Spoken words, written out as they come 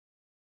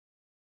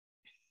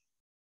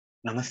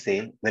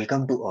Namaste,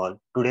 welcome to all.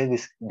 Today we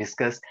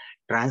discuss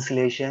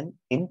translation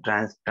in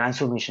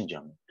transformation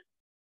geometry.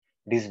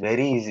 It is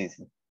very easy.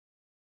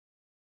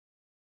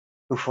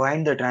 To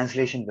find the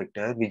translation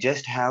vector, we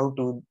just have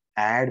to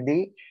add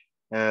the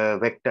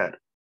vector.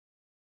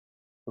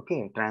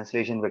 Okay,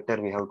 translation vector,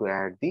 we have to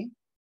add the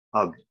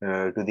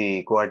to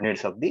the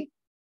coordinates of the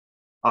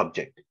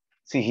object.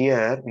 See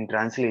here in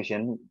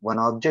translation, one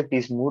object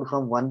is moved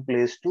from one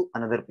place to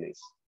another place.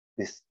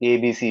 This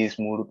ABC is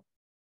moved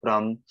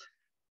from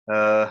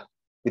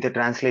with a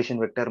translation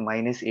vector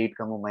 -8,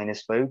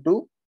 -5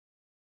 to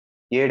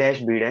A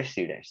dash, B dash,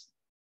 C dash.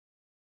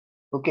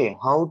 Okay,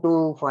 how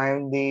to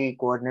find the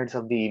coordinates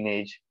of the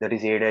image, that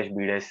is A dash,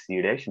 B dash,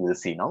 C dash, we'll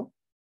see now.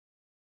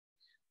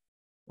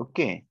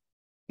 Okay,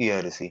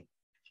 here see.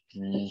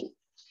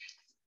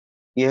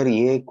 Here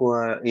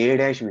A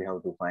dash we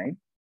have to find.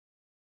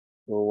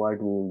 So what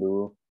we'll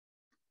do?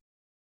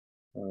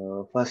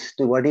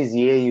 First, what is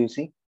A you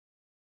see?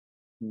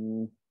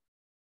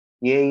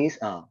 A is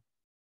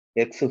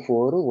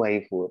x4,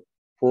 y4,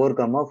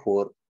 4,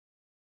 4.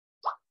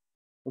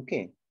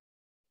 Okay.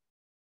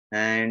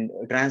 And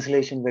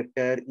translation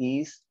vector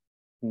is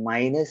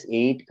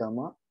 -8,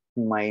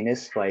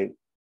 -5.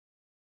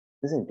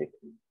 Isn't it?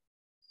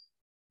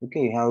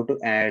 Okay, you have to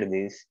add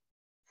this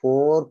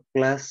 4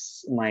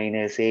 plus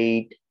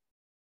 -8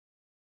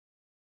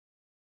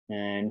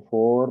 and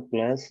 4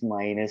 plus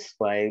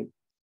 -5.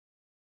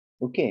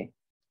 Okay,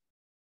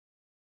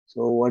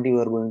 so what you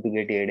are going to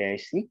get A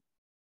dash C?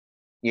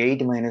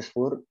 8 minus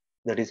 4,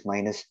 that is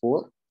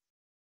 -4.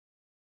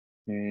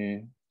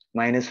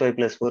 -5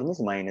 plus 4 means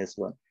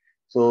 -1.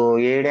 So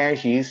A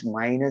dash is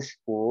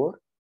 -4,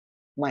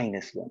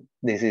 -1.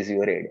 This is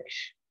your A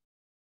dash.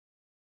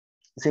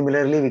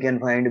 Similarly, we can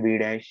find B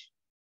dash.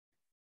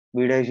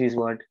 B dash is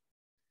what?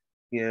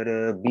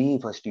 Here B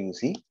first you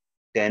see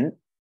 10.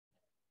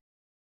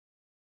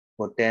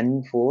 For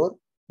 10, 4,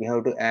 we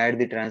have to add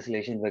the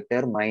translation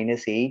vector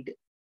 -8,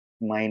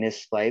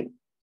 -5.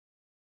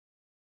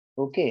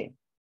 Okay.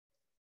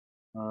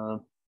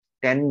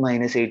 10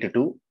 minus 8,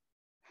 2.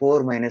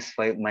 4 minus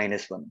 5,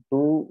 -1.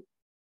 2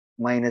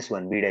 minus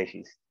 1, B dash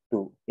is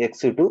 2.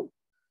 X2,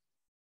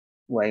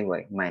 Y,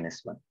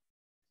 -1.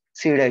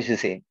 C dash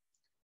is same.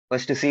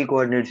 First C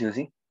coordinates you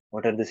see.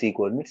 What are the C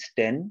coordinates?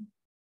 10,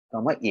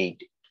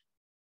 8.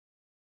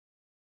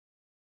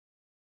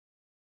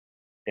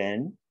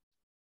 10,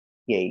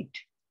 8.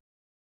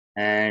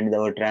 And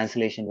our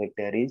translation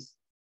vector is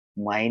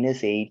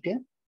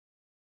 -8,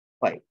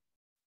 5.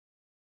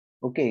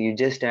 Okay, you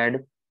just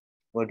add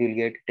what you'll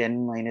get.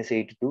 10 minus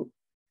 8 to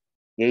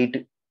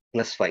 8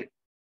 plus 5.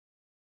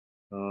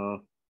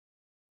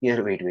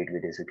 Here, wait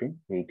a second.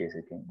 Wait a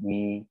second.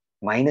 We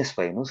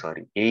 -5, no,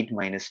 sorry. 8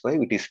 minus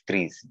 5, it is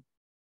 3.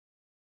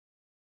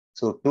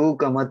 So 2,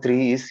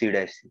 3 is C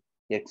dash.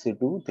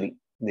 X2, 3.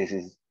 This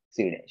is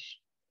C dash.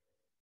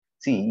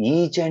 See,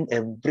 each and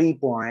every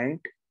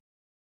point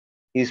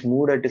is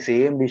moved at the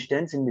same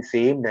distance in the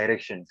same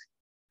directions.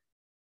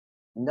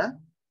 In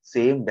the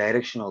same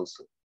direction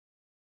also.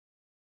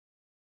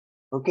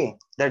 Okay,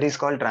 that is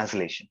called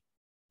translation.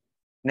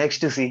 Next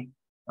to see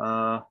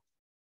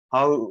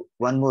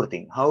one more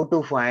thing, how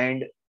to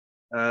find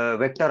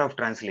vector of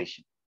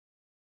translation.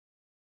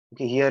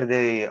 Okay, here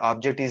the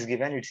object is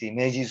given, its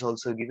image is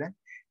also given.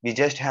 We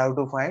just have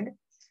to find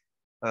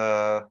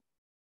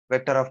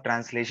vector of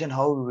translation.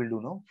 How we will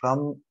do now?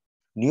 From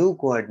new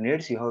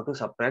coordinates, you have to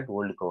subtract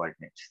old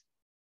coordinates.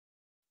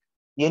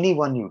 Any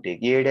one you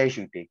take, A dash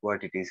you take,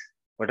 what it is?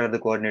 What are the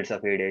coordinates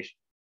of A dash?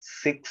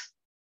 6,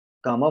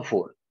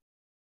 4.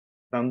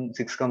 From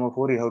 6,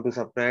 4, you have to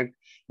subtract.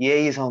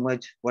 A is how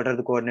much? What are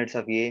the coordinates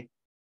of A?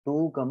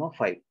 2,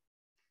 5.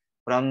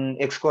 From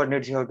x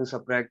coordinates, you have to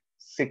subtract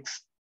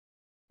 6.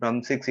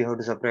 From 6, you have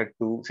to subtract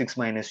 2. 6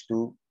 minus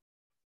 2.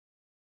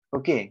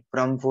 Okay.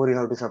 From 4, you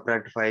have to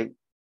subtract 5.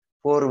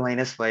 4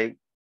 minus 5.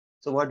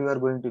 So what you are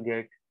going to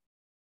get?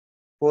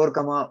 4,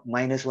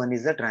 -1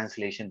 is the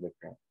translation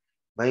vector.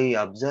 By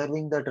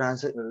observing the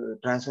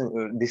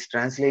this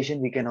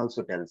translation, we can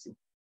also tell. See,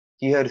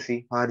 here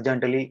see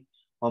horizontally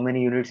how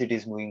many units it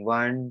is moving.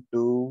 1,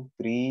 2,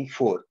 3,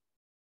 4.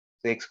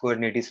 So x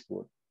coordinate is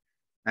 4.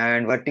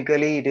 And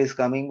vertically it is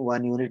coming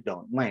 1 unit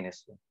down,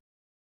 -1.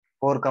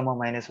 4,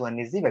 -1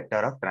 is the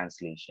vector of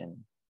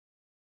translation.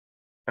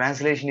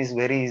 Translation is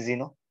very easy,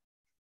 no?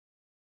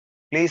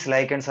 Please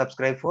like and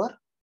subscribe for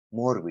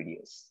more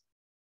videos.